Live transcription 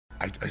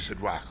I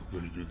said, Rock, I'm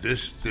going to do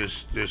this,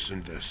 this,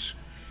 and this.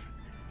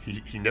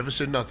 He never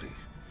said nothing.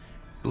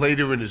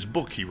 Later in his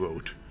book he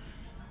wrote,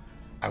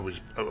 I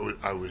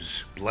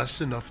was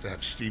blessed enough to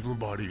have Steve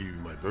Lombardi be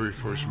my very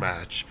first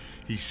match.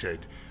 He said,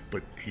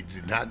 but he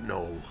did not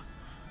know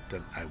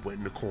that I went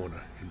in the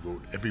corner and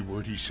wrote every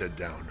word he said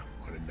down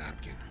on a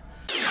napkin.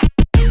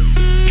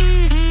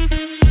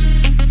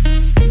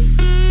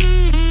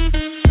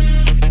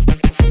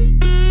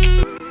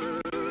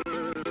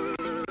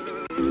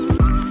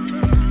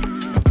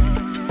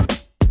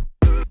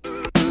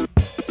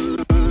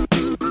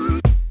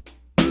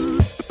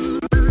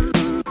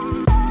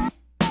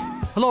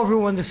 Hello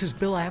everyone, this is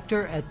Bill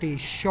Apter at the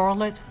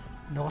Charlotte,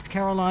 North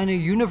Carolina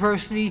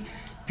University,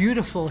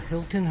 beautiful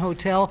Hilton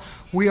Hotel.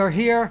 We are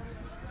here,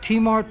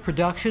 T-Mart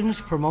Productions,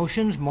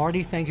 Promotions.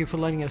 Marty, thank you for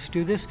letting us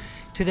do this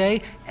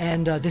today.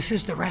 And this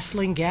is the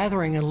Wrestling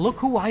Gathering. And look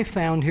who I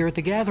found here at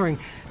the gathering,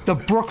 the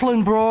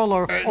Brooklyn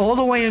Brawler, all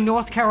the way in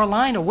North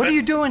Carolina. What are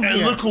you doing here?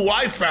 And look who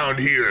I found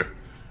here.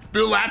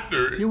 Bill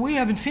Apter. Yeah, we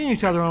haven't seen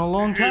each other in a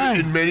long time.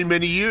 In many,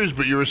 many years,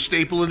 but you're a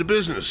staple in the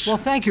business. Well,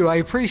 thank you. I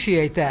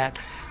appreciate that.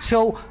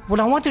 So what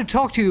I wanted to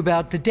talk to you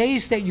about, the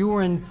days that you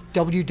were in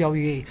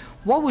WWE,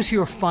 what was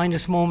your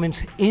finest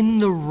moments in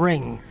the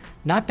ring?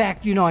 Not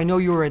back, I know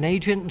you were an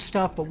agent and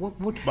stuff, but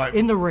what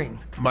in the ring?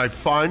 My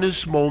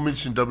finest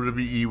moments in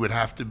WWE would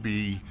have to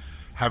be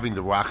having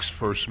The Rock's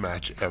first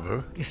match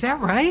ever. Is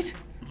that right?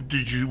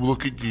 Did you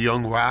look at the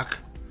Young Rock?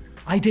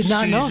 I did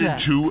not know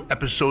that. Season 2,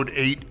 Episode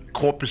 8,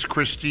 Corpus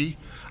Christi.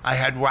 I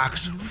had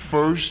Rock's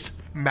first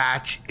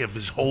match of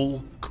his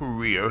whole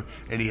career,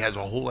 and he has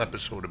a whole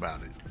episode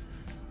about it.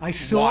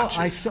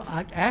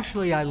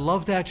 Actually, I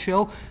love that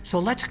show. So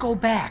let's go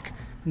back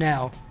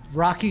now.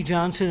 Rocky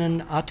Johnson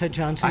and Apter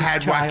Johnson's I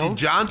had child. Rocky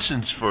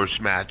Johnson's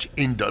first match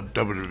in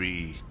WWE.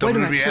 Wait a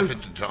minute, WWF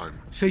at the time.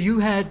 So you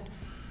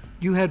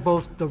had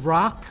both The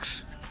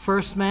Rock's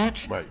first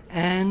match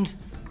and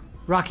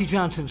Rocky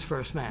Johnson's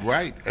first match.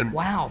 Right. And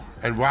wow.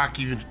 And Rock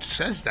even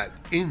says that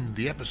in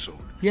the episode.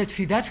 Yeah,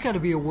 see, that's got to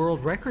be a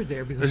world record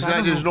there because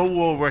there's no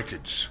world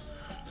records.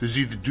 There's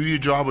either do your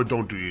job or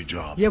don't do your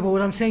job. Yeah, but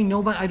what I'm saying, no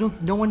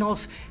one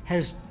else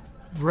has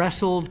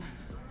wrestled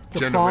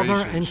the father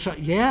and son.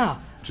 Yeah.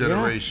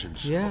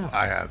 Generations. Yeah.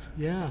 I have.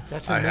 Yeah,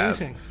 that's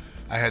amazing.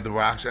 I had The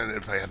Rock's, and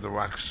if I had The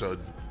Rock's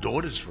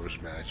daughter's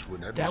first match,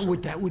 wouldn't that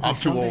be I'm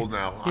something. too old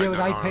now. Yeah, but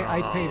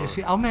I'd pay to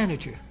see. I'll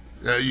manage you.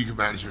 Yeah, you can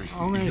manage me.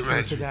 I'll manage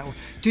you for that one.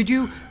 Did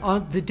you,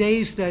 the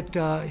days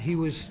that he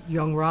was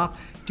Young Rock,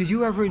 did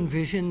you ever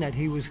envision that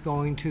he was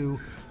going to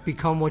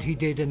become what he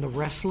did in the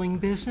wrestling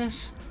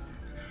business?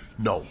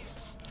 No.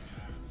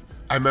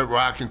 I met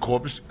Rock in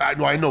Corpus.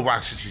 I know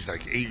Rock since he's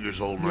like 8 years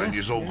old, 9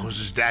 years old, because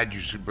his dad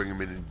used to bring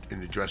him in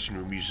the dressing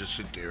room. He used to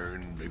sit there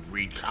and they'd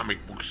read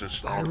comic books and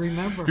stuff. I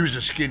remember. He was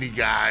a skinny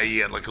guy. He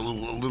had like a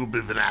little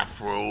bit of an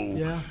afro.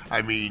 Yeah.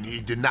 I mean, he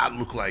did not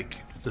look like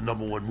the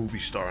 #1 movie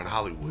star in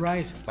Hollywood.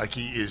 Right. Like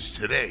he is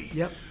today.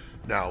 Yep.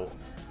 Now,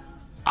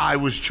 I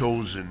was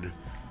chosen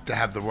to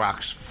have The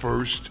Rock's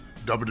first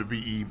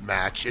WWE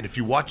match, and if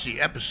you watch the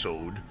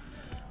episode,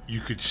 you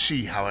could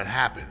see how it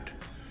happened.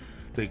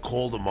 They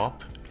called him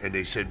up and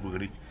they said, we're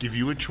going to give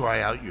you a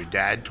tryout. Your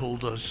dad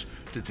told us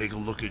to take a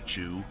look at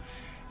you.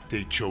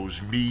 They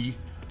chose me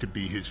to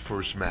be his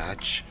first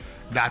match,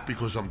 not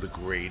because I'm the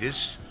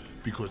greatest,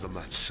 because I'm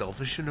not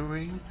selfish in the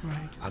ring.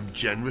 Right. I'm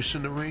generous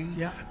in the ring.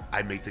 Yeah.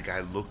 I make the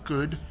guy look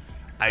good.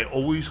 I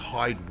always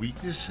hide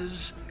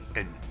weaknesses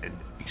and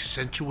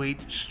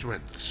accentuate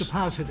strengths. The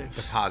positives.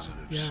 The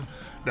positives. Yeah.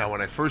 Now,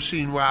 when I first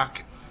seen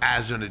Rock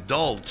as an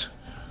adult,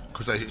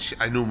 because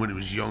I knew him when he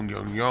was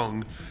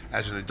young,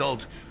 as an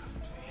adult,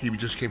 he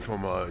just came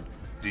from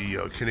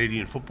the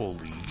Canadian Football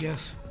League.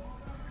 Yes.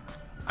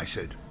 I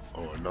said,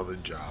 oh, another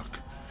jock.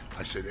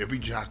 I said, every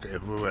jock I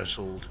ever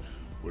wrestled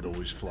would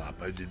always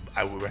flop.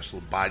 I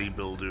wrestled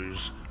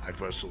bodybuilders. I've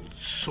wrestled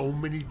so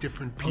many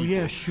different people. Oh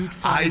yeah, shoot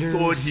fighters. I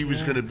thought he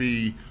was going to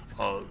be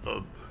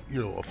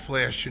a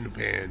flash in the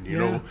pan. You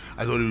know,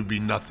 I thought it would be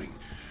nothing.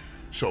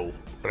 So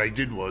what I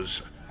did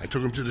was I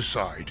took him to the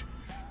side.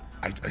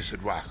 I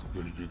said, Rock,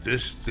 I'm going to do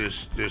this,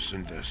 this,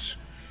 and this.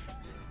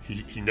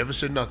 He never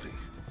said nothing.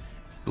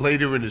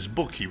 Later in his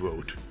book he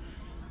wrote,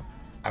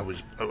 I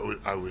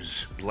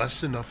was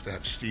blessed enough to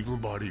have Steve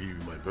Lombardi be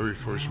my very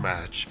first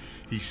match.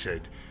 He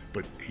said,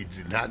 but he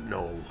did not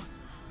know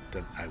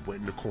that I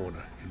went in the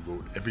corner and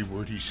wrote every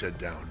word he said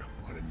down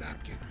on a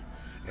napkin,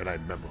 and I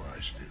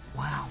memorized it.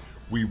 Wow.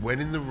 We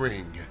went in the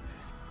ring,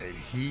 and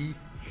he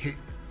hit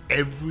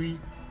every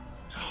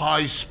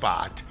high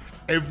spot,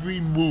 every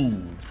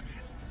move,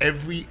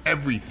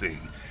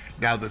 everything.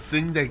 Now, the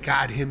thing that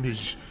got him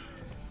his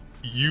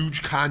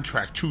huge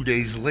contract 2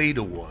 days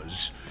later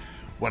was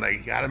when I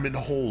got him in the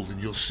hold,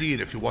 and you'll see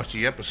it if you watch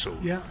the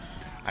episode. Yeah.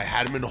 I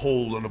had him in the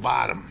hold on the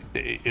bottom,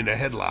 in a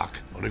headlock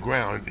on the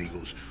ground, and he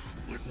goes,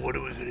 what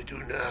are we going to do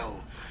now?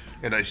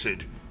 And I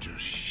said,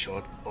 just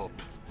shut up.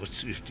 Let's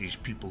see if these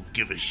people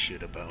give a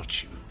shit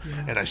about you.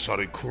 Yeah. And I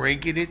started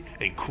cranking it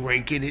and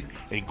cranking it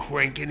and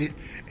cranking it.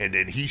 And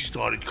then he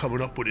started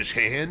coming up with his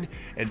hand,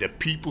 and the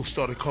people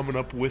started coming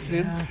up with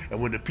him. Yeah.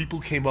 And when the people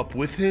came up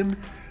with him,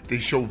 they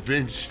showed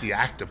Vince, the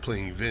actor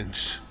playing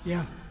Vince.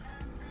 Yeah.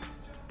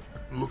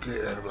 Looking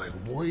at him like,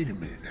 wait a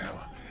minute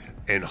now.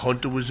 And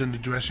Hunter was in the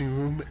dressing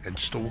room, and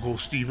Stone Cold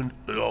Steve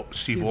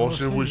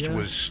Austin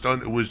was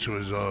stunned. It was to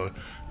his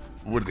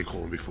what did they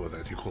call him before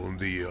that? They call him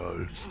the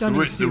ringmaster.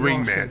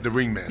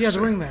 Yeah,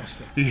 the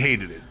ringmaster. He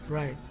hated it.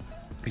 Right.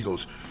 He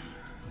goes,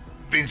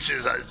 Vince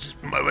says,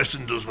 my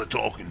wrestling does my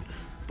talking,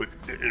 but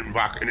and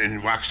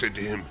Rock said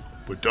to him,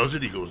 but does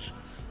it? He goes,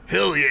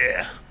 hell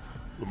yeah,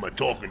 but my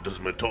talking does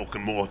my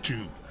talking more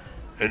too.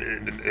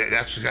 And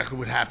that's exactly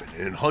what happened.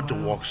 And Hunter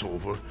walks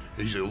over.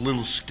 He's a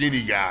little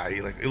skinny guy.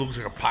 He looks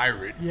like a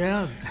pirate.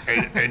 Yeah.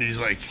 And he's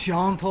like,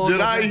 Jean Paul.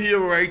 Did I hear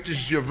right? This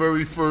is your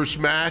very first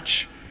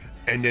match?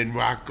 And then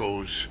Rock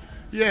goes,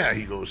 yeah.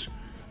 He goes,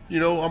 I'm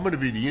going to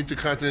be the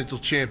Intercontinental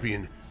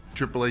Champion.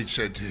 Triple H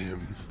said to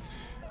him,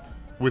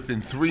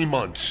 within 3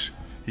 months.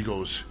 He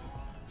goes,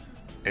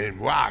 and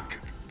Rock,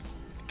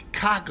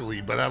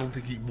 cockily, but I don't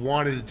think he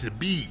wanted it to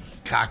be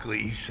cockily.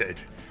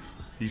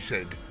 He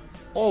said,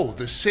 oh,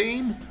 the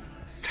same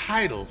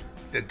title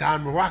that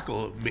Don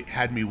Morocco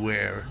had me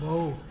wear.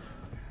 Whoa.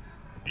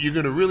 You're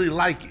going to really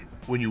like it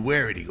when you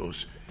wear it. He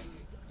goes,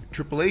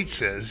 Triple H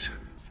says,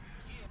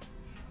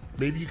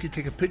 maybe you could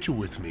take a picture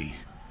with me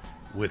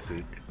with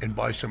it and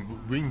buy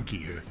some ring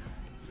gear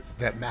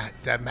that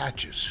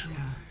matches.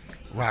 Yeah.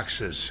 Rock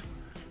says,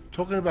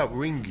 talking about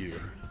ring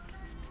gear,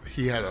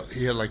 he had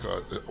like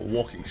a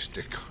walking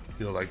stick,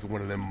 like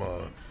one of them,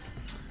 I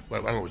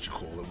don't know what you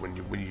call it, when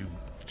you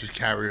just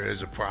carry it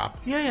as a prop.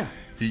 Yeah.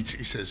 He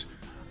says,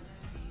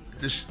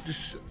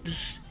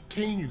 this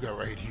cane you got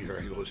right here,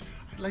 he goes,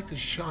 I'd like to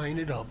shine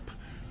it up,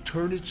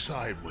 turn it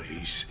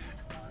sideways.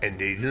 And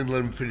they didn't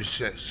let him finish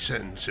that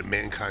sentence, and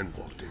Mankind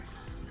walked in.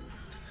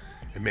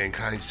 And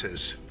Mankind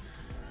says,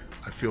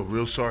 I feel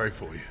real sorry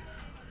for you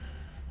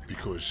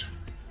because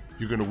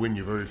you're going to win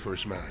your very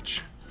first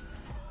match.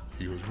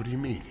 He goes, what do you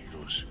mean? He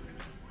goes,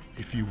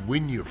 if you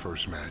win your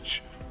first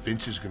match,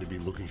 Vince is going to be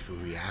looking for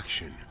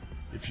reaction.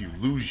 If you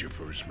lose your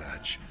first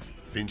match,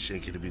 Vince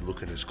ain't going to be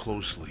looking as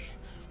closely,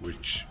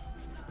 which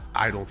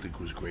I don't think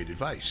was great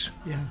advice.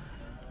 Yeah.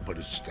 But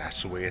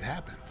that's the way it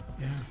happened.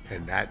 Yeah.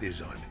 And that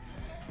is on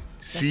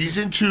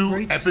Season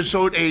 2,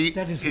 Episode 8.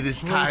 That is a it is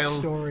great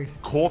titled story.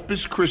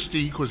 Corpus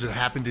Christi, because it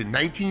happened in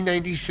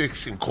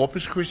 1996 in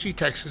Corpus Christi,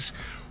 Texas.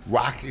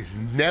 Rock has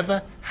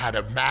never had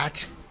a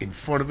match in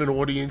front of an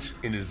audience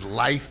in his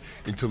life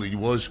until he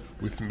was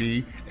with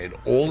me, and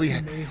all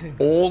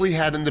he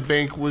had in the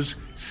bank was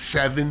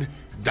 $7.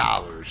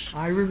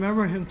 I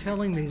remember him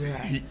telling me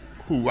that.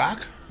 Who,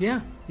 Rock? Yeah.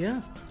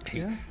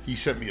 He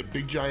sent me a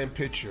big giant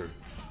picture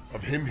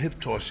of him hip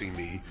tossing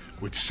me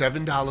with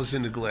 $7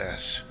 in the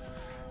glass.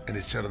 And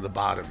it said on the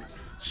bottom,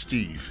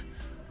 Steve,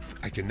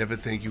 I can never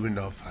thank you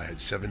enough. I had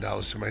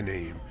 $7 to my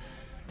name,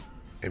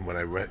 and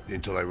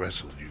until I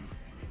wrestled you,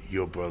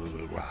 your brother,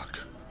 The Rock,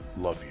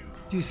 love you.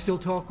 Do you still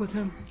talk with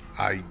him?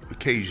 I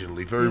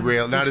occasionally, very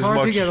rare, not it's as hard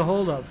much. to get a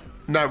hold of.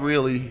 Not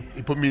really.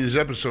 He put me in his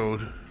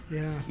episode.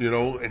 Yeah.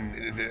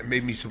 And it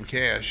made me some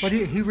cash. But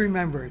he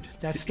remembered.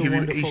 That's the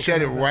wonderful He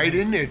said it thing right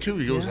about in there too.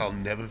 He goes, Yeah. "I'll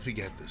never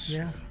forget this.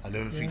 Yeah. I'll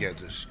never forget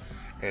this,"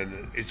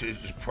 and it's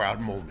a proud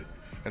moment.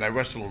 And I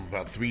wrestled him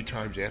about 3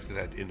 times after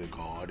that in the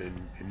card and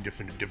in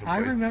different I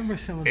places. remember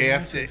some of the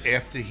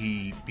after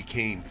he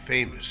became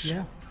famous.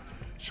 Yeah.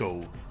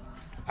 So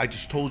I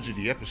just told you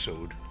the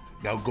episode.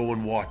 Now go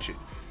and watch it.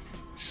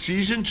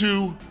 Season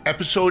 2,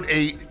 Episode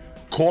 8,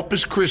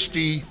 Corpus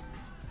Christi.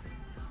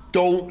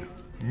 Don't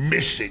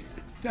miss it.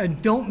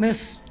 And don't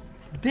miss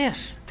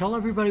this. Tell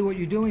everybody what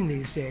you're doing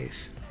these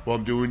days. What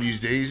I'm doing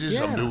these days is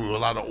I'm doing a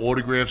lot of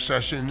autograph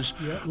sessions.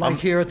 Yeah, like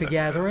here at the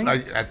Gathering?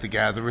 At the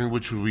Gathering,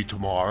 which will be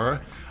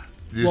tomorrow.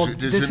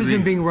 This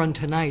isn't being run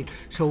tonight,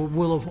 so it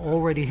will have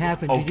already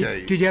happened.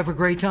 Okay. Did you have a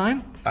great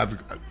time?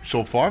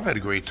 So far, I've had a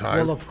great time.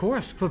 Well, of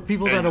course. For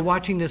people that are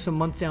watching this a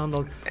month down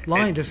the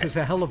line, this is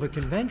a hell of a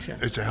convention.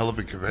 It's a hell of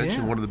a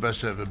convention, Yeah. one of the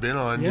best I've ever been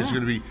on. Yeah.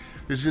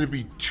 There's going to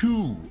be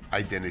 2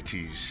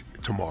 identities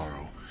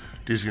tomorrow.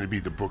 There's going to be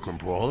the Brooklyn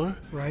Brawler,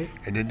 Right.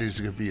 And then there's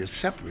going to be a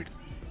separate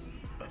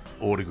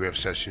autograph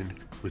session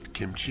with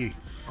Kim Chi.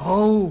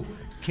 Oh,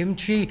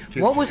 Kimchi.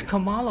 What was Chi.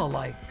 Kamala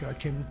like,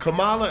 Kim?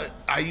 Kamala,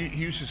 he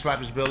used to slap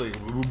his belly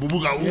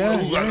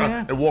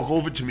Yeah. and walk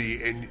over to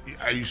me, and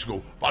I used to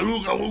go,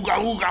 "Baluga, ooga,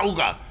 ooga,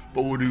 ooga."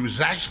 But what he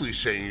was actually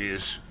saying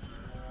is,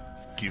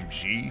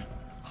 Kimchi,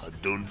 I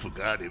done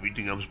forgot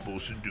everything I'm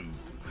supposed to do.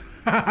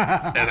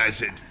 And I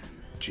said,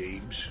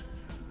 James,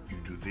 you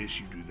do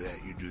this, you do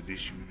that, you do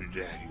this, you do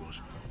that. He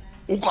goes,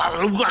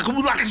 "Ooga, ooga,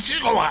 ooga."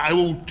 I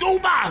go,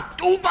 "Duba,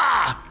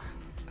 duba."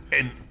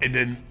 And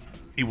then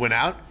he went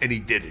out and he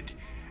did it.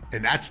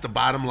 And that's the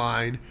bottom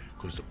line,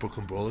 because the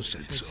Brooklyn Brawler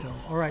said so.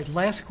 All right,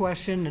 last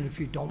question, and if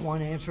you don't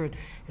want to answer it,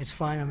 it's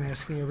fine. I'm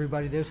asking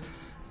everybody this.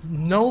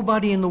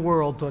 Nobody in the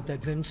world thought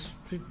that Vince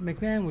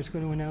McMahon was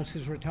going to announce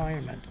his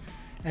retirement.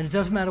 And it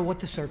doesn't matter what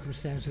the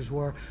circumstances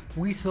were.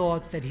 We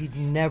thought that he'd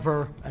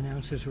never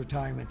announce his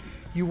retirement.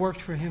 You worked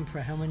for him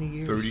for how many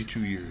years?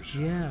 32 years.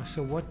 Yeah.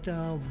 So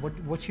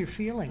what's your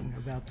feeling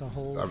about the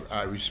whole?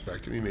 I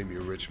respect him. He made me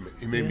a rich man.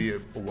 He made me a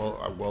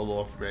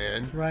well-off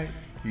man. Right.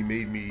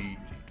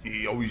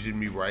 He always did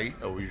me right.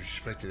 I always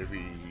respected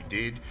everything he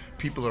did.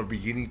 People are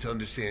beginning to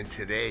understand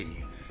today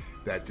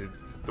that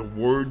the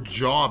word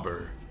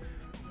jobber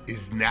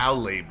is now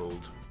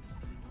labeled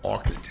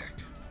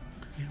architect.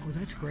 Yeah. Well,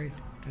 that's great.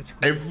 That's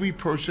great. Every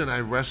person I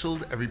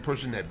wrestled, every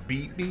person that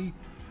beat me,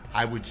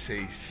 I would say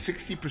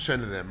 60%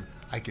 of them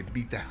I could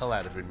beat the hell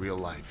out of in real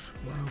life.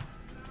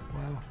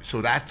 Wow.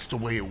 So that's the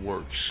way it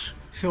works.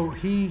 So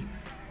he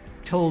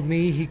told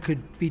me he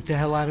could beat the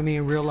hell out of me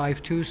in real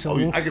life too.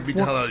 So I could beat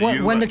the hell out of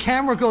you. When the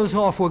camera goes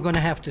off, we're going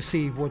to have to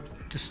see what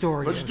the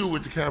story is. Let's do it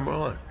with the camera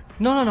on.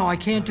 No. I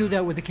can't do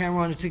that with the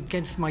camera on. It's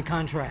against my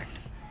contract.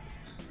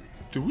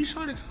 Did we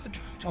sign a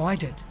contract? Oh, I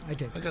did.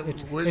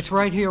 It's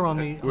right here on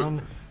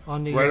the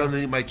right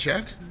underneath my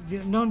check?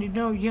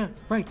 Yeah,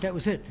 right, that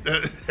was it.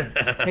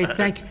 Hey,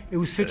 thank you. It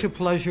was such a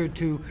pleasure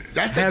to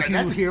have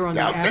you here on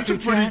the Apter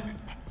chat.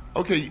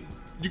 Okay,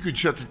 you could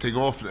shut the thing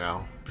off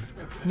now.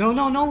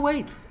 No,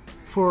 wait.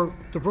 For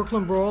the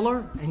Brooklyn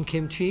Brawler and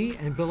Kim Chi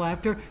and Bill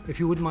Apter, if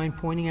you wouldn't mind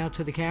pointing out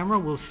to the camera,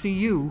 we'll see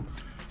you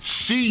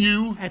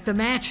at the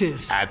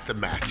matches.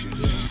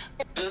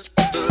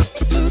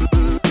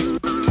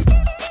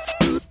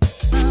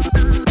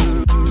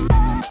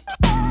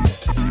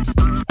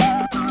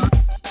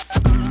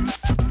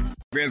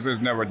 Vince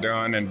is never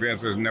done, and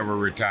Vince is never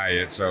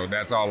retired, so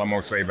that's all I'm going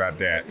to say about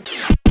that.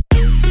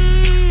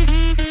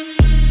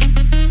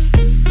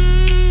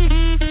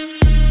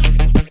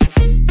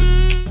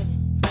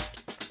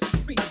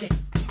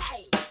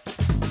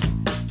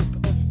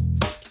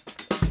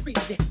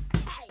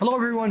 Hello,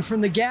 everyone, from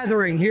the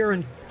gathering here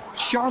in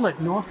Charlotte,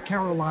 North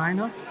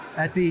Carolina,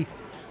 at the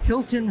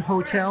Hilton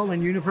Hotel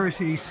in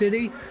University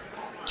City.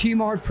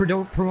 T-Mart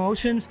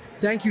Promotions.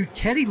 Thank you,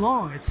 Teddy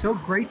Long. It's so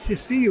great to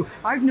see you.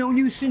 I've known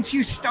you since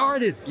you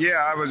started.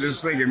 Yeah, I was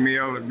just thinking,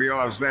 Bill,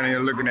 I was standing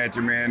here looking at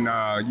you, man.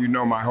 You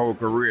know my whole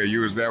career.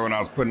 You was there when I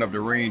was putting up the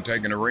ring,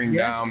 taking the ring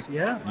down.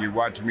 Yeah. You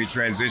watched me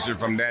transition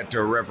from that to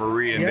a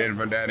referee, and then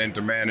from that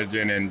into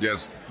managing, and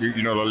just, the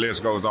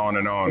list goes on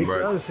and on. It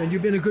does, and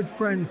you've been a good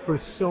friend for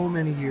so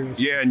many years.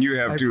 Yeah, and you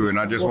have too, and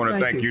I just want to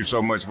thank you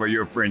so much for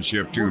your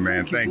friendship too,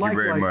 man. Thank you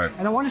very much.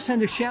 And I want to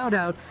send a shout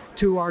out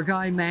to our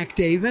guy, Mac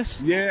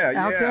Davis.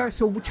 Out there.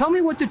 So tell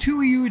me what the two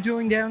of you are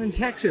doing down in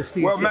Texas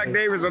these days. Mac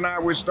Davis and I,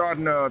 we're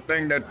starting a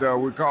thing that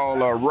we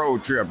call a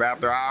road trip.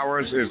 After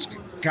Hours, it's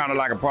kind of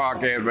like a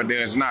podcast, but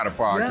then it's not a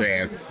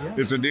podcast. Yeah.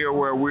 It's a deal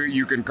where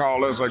you can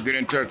call us or get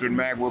in touch with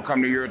Mac. We'll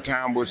come to your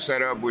town. We'll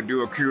set up. We'll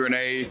do a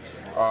Q&A.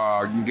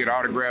 You can get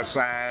autographs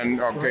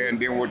signed, okay,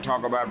 and then we'll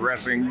talk about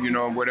wrestling,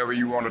 whatever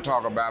you want to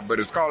talk about. But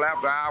it's called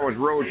After Hours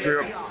Road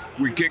Trip.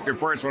 We kicked the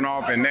first one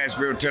off in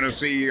Nashville,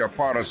 Tennessee, a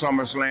part of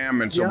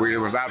SummerSlam, and so it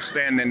was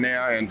outstanding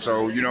there. And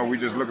so, we're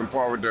just looking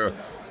forward to,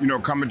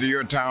 coming to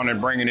your town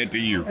and bringing it to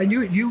you. And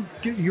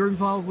you're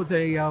involved with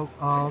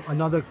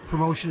another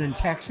promotion in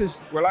Texas?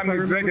 Well, I'm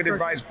executive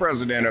vice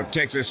president of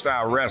Texas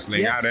Style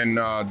Wrestling out in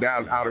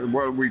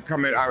we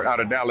come out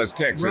of Dallas,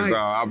 Texas. Right.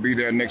 I'll be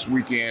there next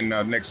weekend,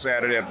 next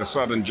Saturday at the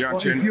Southern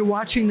Junction. Well, if you're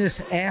watching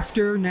this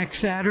after next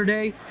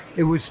Saturday,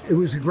 it was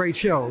a great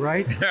show,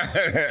 right?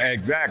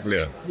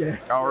 Exactly. Yeah.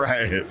 All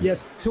right.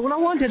 Yes. So what I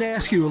wanted to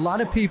ask you, a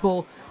lot of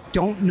people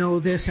don't know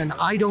this, and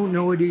I don't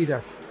know it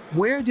either.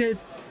 Where did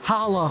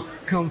Holla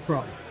come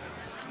from?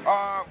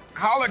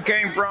 Holla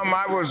came from,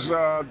 I was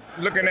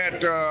looking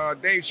at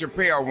Dave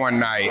Chappelle one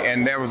night,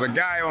 and there was a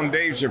guy on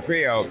Dave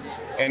Chappelle,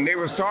 and they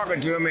was talking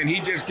to him, and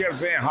he just kept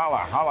saying, holla,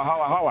 holla,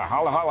 holla, holla,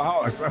 holla, holla,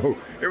 holla. So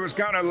it was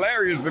kind of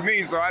hilarious to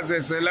me, so I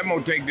just said, let me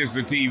take this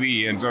to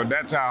TV, and so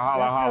that's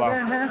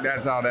how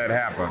that's how that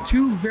happened.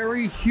 Two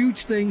very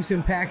huge things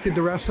impacted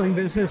the wrestling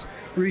business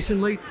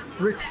recently.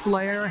 Ric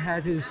Flair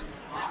had his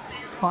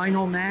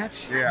final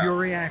match. Your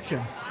reaction?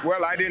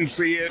 Well, I didn't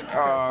see it,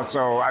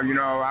 so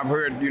I've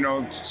heard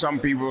some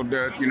people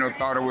that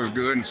thought it was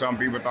good and some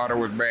people thought it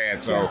was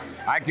bad. So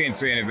I can't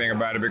say anything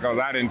about it because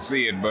I didn't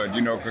see it. But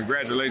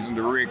congratulations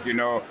to Rick.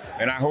 And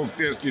I hope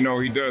this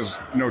he does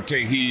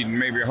take heed, and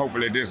maybe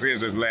hopefully this is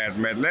his last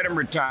match. Let him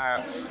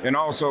retire, and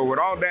also with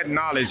all that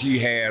knowledge he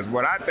has,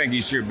 what I think he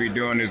should be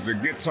doing is to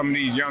get some of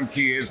these young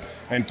kids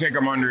and take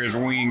them under his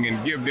wing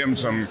and give them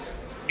some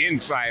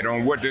insight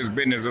on what this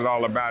business is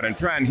all about and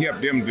try and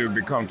help them to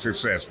become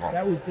successful.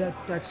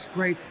 That's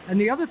great. And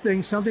the other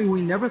thing, something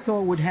we never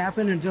thought would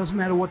happen, and it doesn't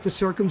matter what the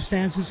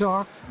circumstances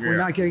are, we're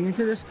not getting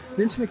into this.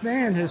 Vince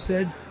McMahon has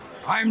said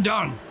I'm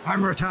done.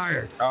 I'm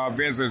retired.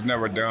 Vince is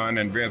never done,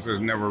 and Vince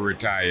is never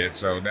retired.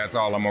 So that's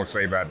all I'm gonna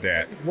say about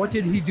that. What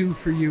did he do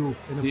for you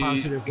in a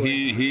positive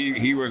way?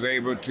 He was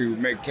able to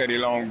make Teddy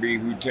Long be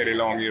who Teddy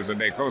Long is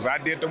today. Of course, I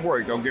did the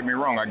work. Don't get me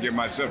wrong. I give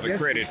myself the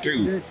credit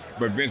too.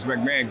 But Vince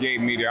McMahon gave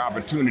me the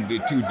opportunity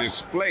to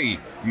display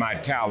my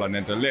talent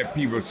and to let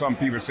people. Some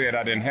people said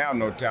I didn't have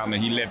no talent.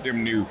 And he let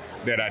them know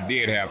that I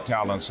did have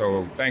talent.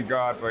 So thank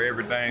God for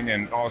everything,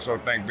 and also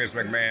thank Vince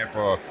McMahon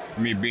for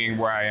me being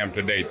where I am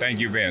today. Thank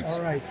you, Vince.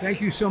 All right.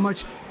 Thank you so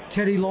much,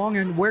 Teddy Long.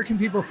 And where can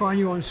people find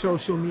you on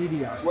social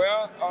media?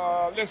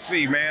 Well, let's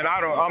see, man.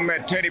 I'm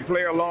at Teddy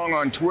Player Long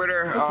on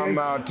Twitter. Okay.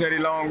 I'm Teddy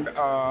Long.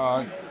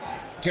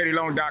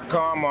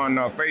 TeddyLong.com on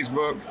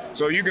Facebook,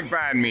 so you can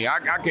find me. I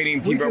can't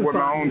even keep up with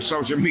my own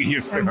social media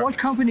stuff. And what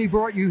company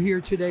brought you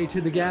here today to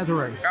the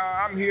gathering?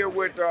 I'm here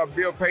with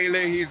Bill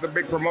Paley. He's the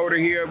big promoter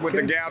here with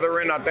the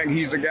gathering. I think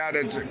he's the guy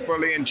that's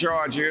fully in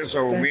charge here.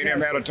 So me and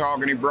him had a talk,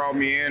 and he brought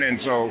me in,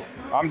 and so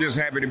I'm just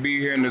happy to be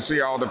here and to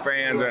see all the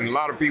fans and a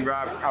lot of people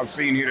I've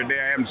seen here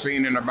today I haven't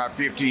seen in about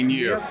 15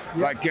 years.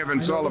 Like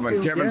Kevin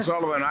Sullivan. Kevin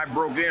Sullivan, I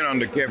broke in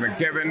under Kevin.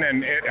 Kevin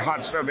and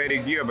Hot Stuff Eddie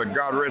Gilbert,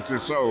 God rest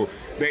his soul,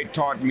 they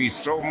taught me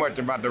so much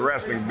about the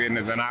wrestling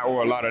business, and I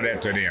owe a lot of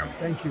that to them.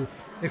 Thank you.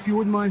 If you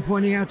wouldn't mind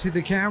pointing out to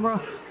the camera,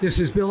 this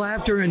is Bill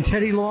Apter and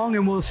Teddy Long,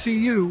 and we'll see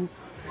you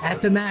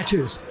at the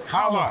matches.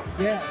 Holla!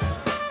 Yeah.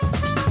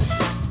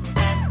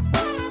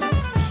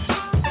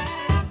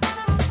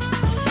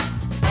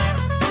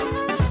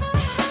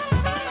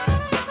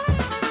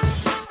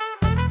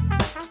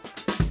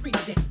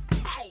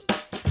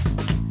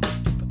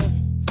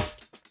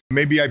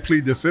 Maybe I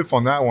plead the fifth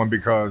on that one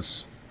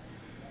because,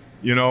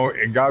 you know,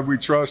 in God we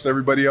trust,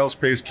 everybody else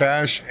pays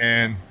cash,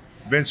 and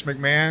Vince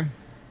McMahon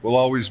will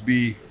always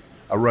be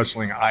a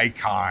wrestling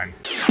icon.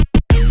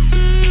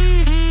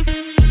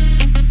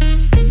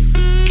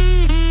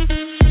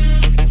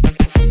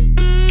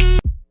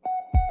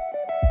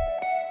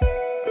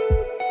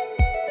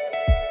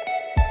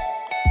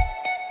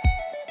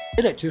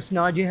 Just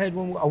nod your head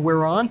when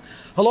we're on.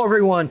 Hello,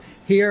 everyone,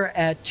 here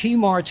at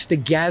T-Mart's The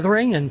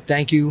Gathering, and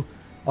thank you,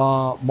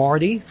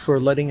 Marty, for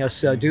letting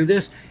us do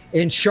this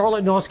in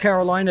Charlotte, North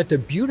Carolina, at the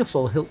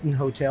beautiful Hilton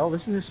Hotel.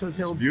 Isn't this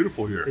hotel? It's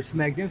beautiful here. It's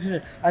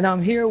magnificent. And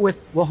I'm here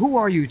with, well, who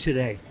are you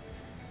today?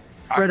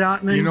 Fred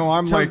Ottman? You know,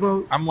 I'm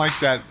Tugboat? like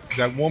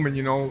that woman,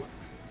 you know,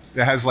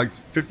 that has like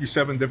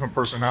 57 different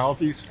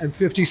personalities. And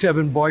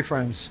 57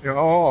 boyfriends. You know,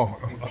 oh,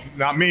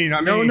 not me,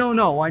 not me.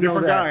 No, I know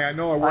different that. guy. I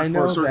know I work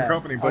for a certain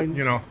company, but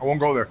you know, I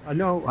won't go there. I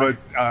know. But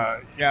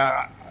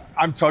yeah,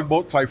 I'm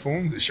Tugboat,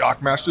 Typhoon, the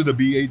Shockmaster, the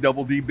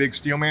BADD, Big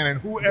Steel Man,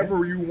 and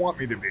whoever you want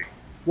me to be.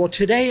 Well,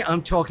 today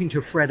I'm talking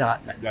to Fred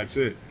Ottman. That's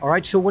it. All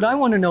right. So what I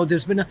want to know,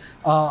 there's been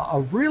a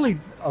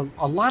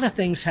lot of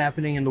things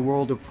happening in the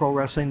world of pro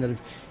wrestling that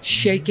have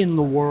shaken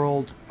the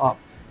world up.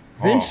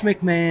 Vince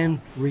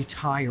McMahon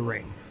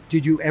retiring.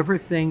 Did you ever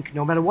think,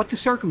 no matter what the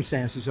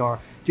circumstances are,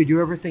 did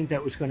you ever think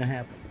that was going to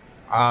happen?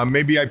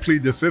 Maybe I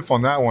plead the fifth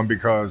on that one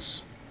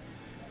because,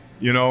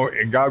 you know,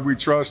 in God we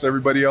trust,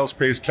 everybody else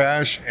pays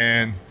cash,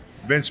 and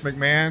Vince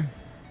McMahon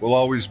will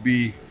always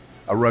be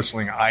a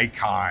wrestling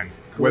icon.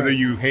 Correct. Whether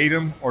you hate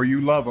him or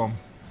you love him,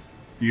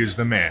 he is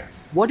the man.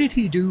 What did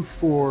he do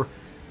for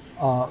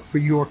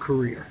your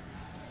career?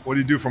 What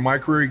did he do for my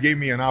career? He gave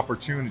me an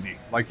opportunity,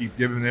 like he's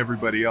given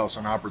everybody else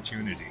an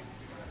opportunity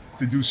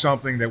to do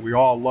something that we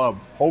all love.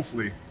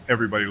 Hopefully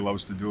everybody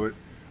loves to do it.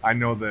 I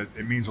know that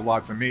it means a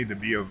lot to me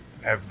to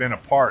have been a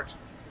part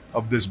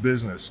of this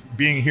business.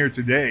 Being here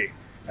today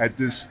at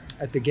this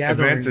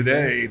event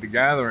today, the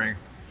gathering,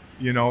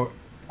 you know,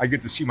 I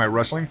get to see my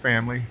wrestling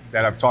family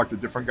that I've talked to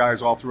different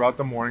guys all throughout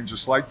the morning,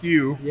 just like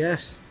you.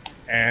 Yes.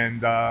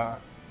 And I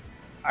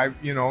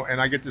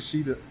get to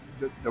see the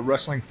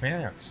wrestling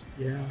fans.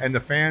 Yeah. And the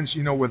fans,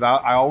 you know,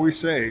 I always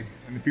say,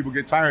 and the people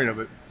get tired of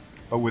it,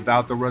 but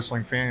without the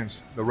wrestling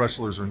fans, the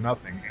wrestlers are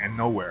nothing and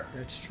nowhere.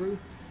 That's true.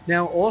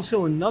 Now,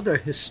 also another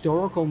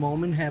historical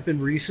moment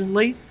happened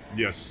recently.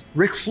 Yes.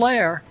 Ric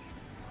Flair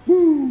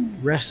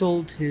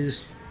wrestled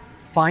his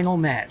final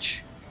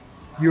match.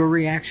 Your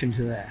reaction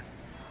to that?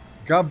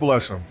 God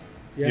bless him.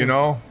 Yeah. You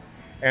know,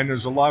 and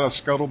there's a lot of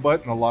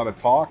scuttlebutt and a lot of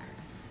talk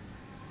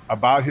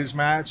about his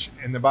match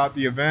and about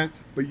the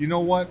event. But you know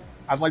what?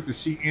 I'd like to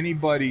see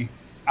anybody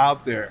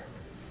out there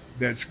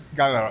that's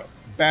got a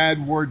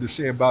bad word to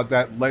say about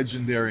that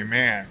legendary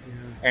man.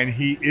 Yeah. And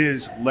he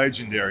is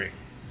legendary.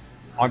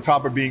 On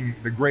top of being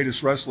the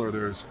greatest wrestler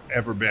there's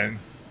ever been,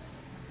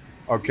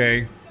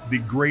 okay, the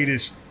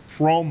greatest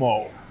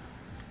promo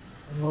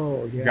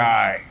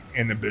guy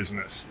in the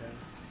business. Yeah.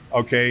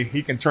 Okay,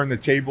 he can turn the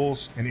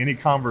tables in any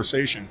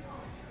conversation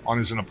on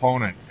his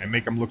opponent and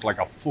make him look like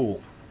a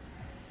fool.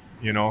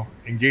 You know,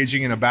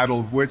 engaging in a battle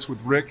of wits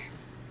with Rick,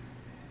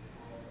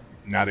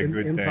 not a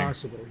good thing.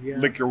 Impossible. Yeah.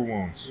 Lick your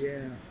wounds.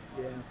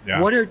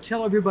 Yeah.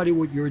 Tell everybody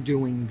what you're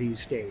doing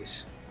these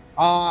days.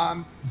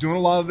 I'm doing a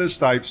lot of this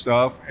type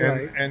stuff, and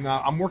right. and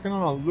I'm working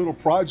on a little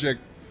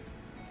project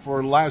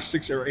for the last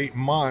 6 or 8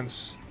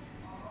 months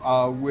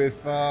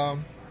with a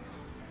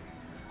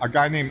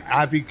guy named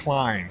Avi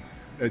Klein.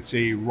 it's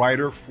a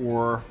writer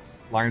for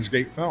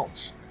Lionsgate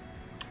Films.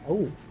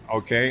 Oh,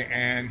 Okay,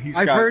 and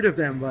I've heard of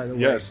them, by the way.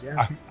 Yes,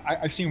 Yeah.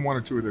 I've seen one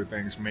or two of their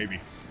things, maybe.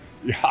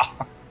 Yeah,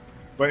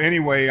 but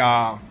anyway,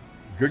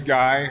 good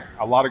guy.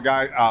 A lot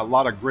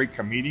of great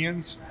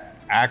comedians,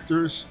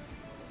 actors.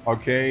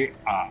 Okay,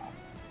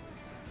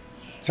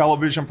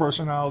 television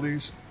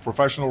personalities,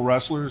 professional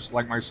wrestlers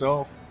like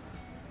myself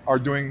are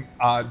doing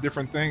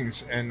different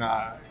things and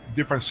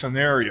different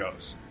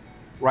scenarios.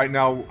 Right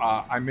now,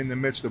 I'm in the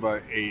midst of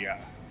a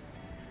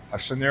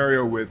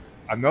scenario with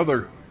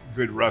another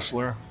good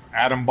wrestler,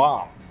 Adam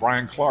Bomb,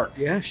 Brian Clark.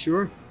 Yeah,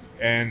 sure.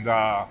 And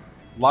a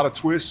lot of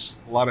twists,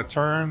 a lot of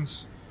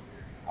turns,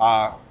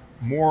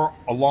 more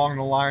along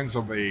the lines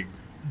of a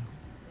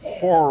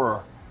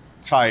horror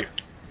type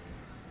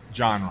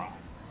genre.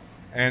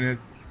 And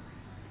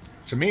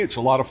to me, it's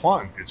a lot of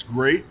fun. It's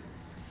great.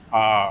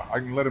 I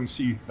can let him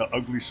see the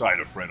ugly side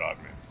of Fred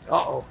Ottman.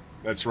 Uh-oh.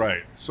 That's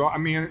right. So I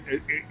mean,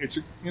 it's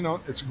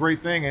a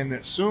great thing, and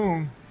that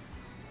soon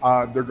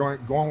they're going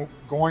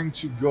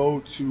to go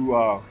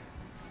to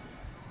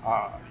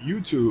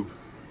YouTube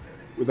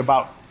with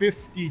about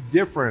 50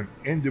 different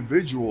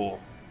individual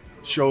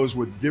shows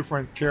with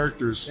different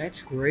characters.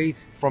 That's great.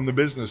 From the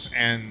business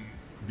and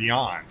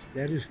beyond.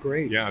 That is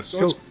great. Yeah,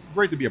 so it's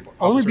great to be a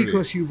only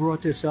because you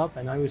brought this up,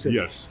 and I was a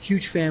Yes.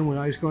 huge fan when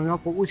I was growing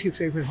up. What was your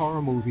favorite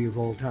horror movie of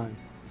all time?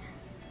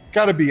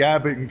 Got to be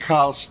Abbott and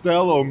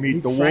Costello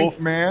meet the Frank-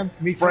 Wolfman,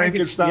 meet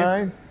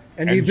Frankenstein,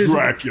 And and the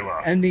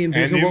Dracula. And the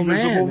Invisible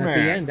Man at the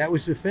Man. end. That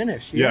was the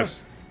finish. Yeah.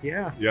 Yes.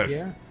 Yeah. Yes.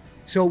 Yeah.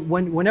 So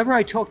whenever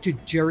I talk to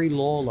Jerry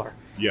Lawler,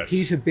 Yes.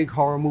 he's a big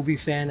horror movie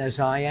fan, as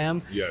I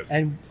am. Yes.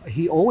 And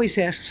he always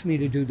asks me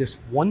to do this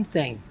one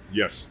thing.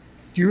 Yes.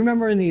 Do you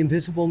remember in the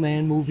Invisible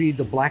Man movie,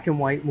 the black and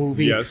white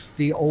movie? Yes.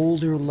 The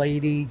older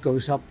lady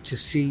goes up to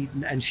see,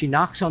 and she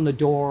knocks on the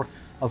door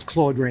of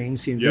Claude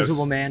Rains, the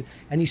Invisible Man,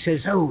 and he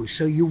says, "Oh,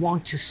 so you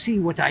want to see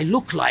what I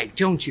look like,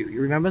 don't you?" You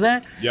remember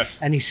that? Yes.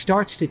 And he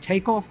starts to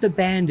take off the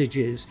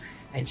bandages,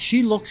 and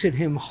she looks at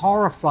him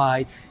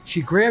horrified.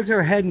 She grabs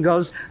her head and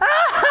goes,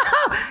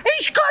 "Ah,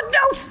 he's got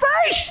no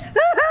face!"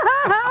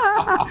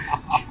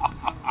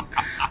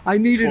 I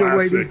needed a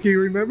way to. Classic. Do you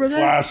remember that?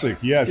 Classic.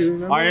 Yes. Do you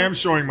remember I that? am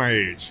showing my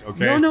age.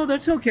 Okay. No,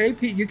 that's okay,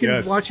 Pete. You can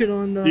Yes. watch it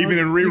on. Even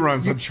in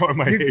reruns, I'm showing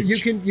my age.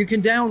 You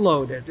can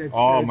download it.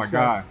 My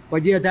God.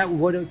 But yeah, that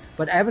would.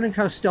 But Abbott and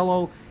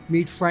Costello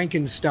meet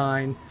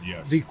Frankenstein.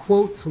 Yes. The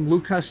quote from Lou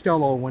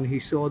Costello when he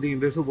saw the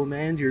Invisible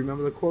Man. Do you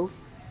remember the quote?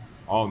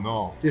 Oh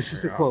no. This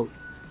is the quote.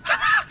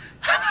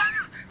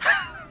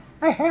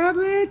 I have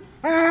it.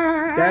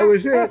 That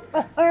was it.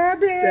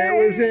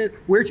 That was it.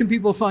 Where can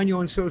people find you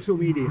on social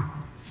media?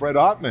 Fred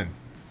Ottman,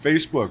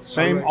 Facebook.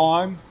 Same right.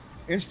 on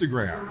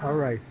Instagram. All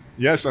right.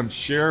 Yes, I'm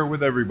share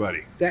with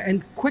everybody.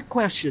 And quick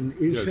question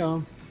is,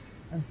 Yes.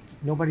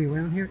 nobody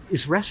around here?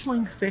 Is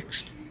wrestling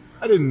fixed?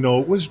 I didn't know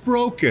it was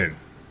broken.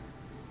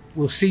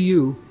 We'll see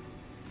you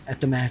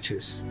at the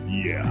matches.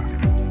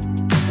 Yeah.